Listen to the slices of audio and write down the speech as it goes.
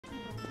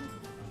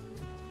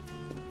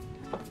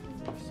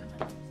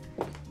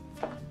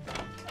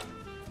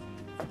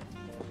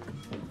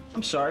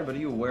I'm sorry, but are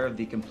you aware of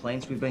the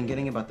complaints we've been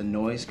getting about the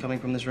noise coming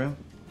from this room?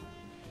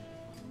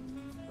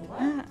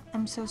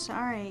 I'm so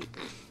sorry.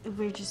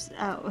 We're just,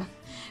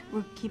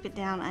 we'll keep it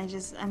down.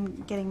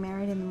 I'm getting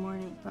married in the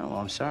morning. Oh, well,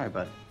 I'm sorry,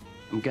 but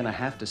I'm gonna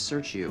have to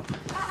search you.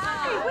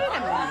 Hey, wait a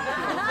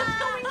minute. What's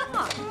going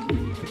on?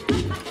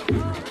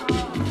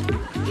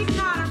 He's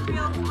not a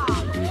real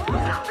cop.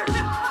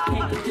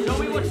 Show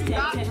me what you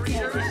got,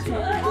 reader.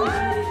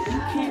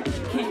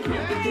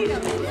 Wait a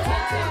minute.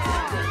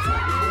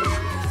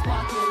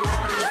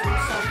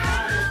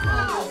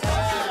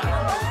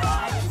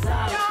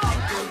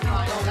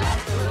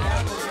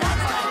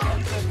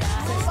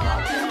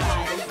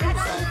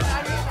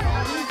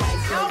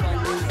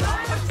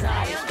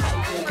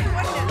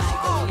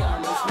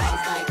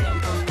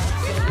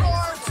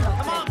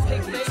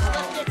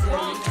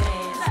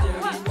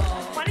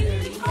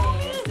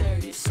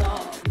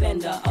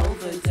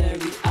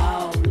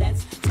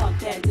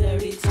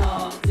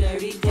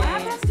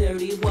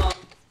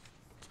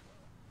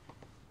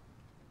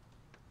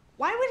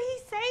 Why would he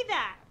say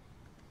that?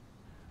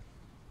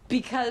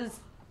 Because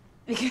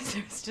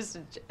it was just,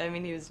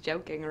 he was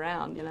joking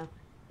around, you know.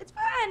 It's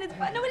fun, it's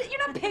fun. Nobody,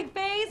 you're not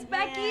pig-faced,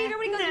 Becky. Yeah,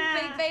 Nobody goes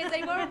pig-faced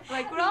anymore.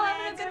 Like, we're all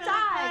having a good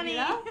time, you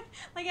know?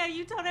 Like how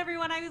you told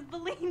everyone I was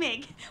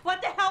bulimic.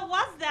 What the hell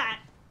was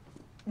that?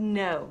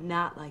 No,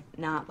 not like that.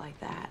 Not like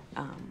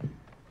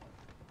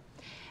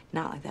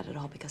that at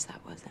all, because that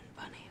wasn't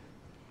funny.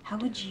 How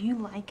would you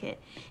like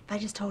it if I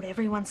just told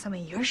everyone some of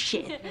your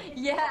shit?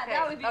 Yeah,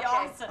 that would be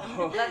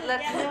awesome.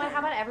 Let's, you know what, how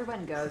about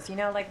everyone goes? You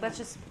know, like, let's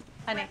just,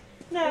 honey.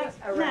 No,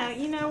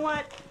 you know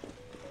what?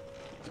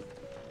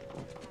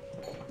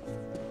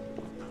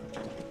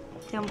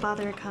 Don't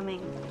bother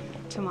coming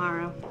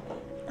tomorrow.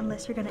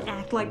 Unless you're gonna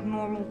act like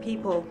normal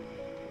people.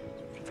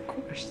 Of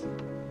course.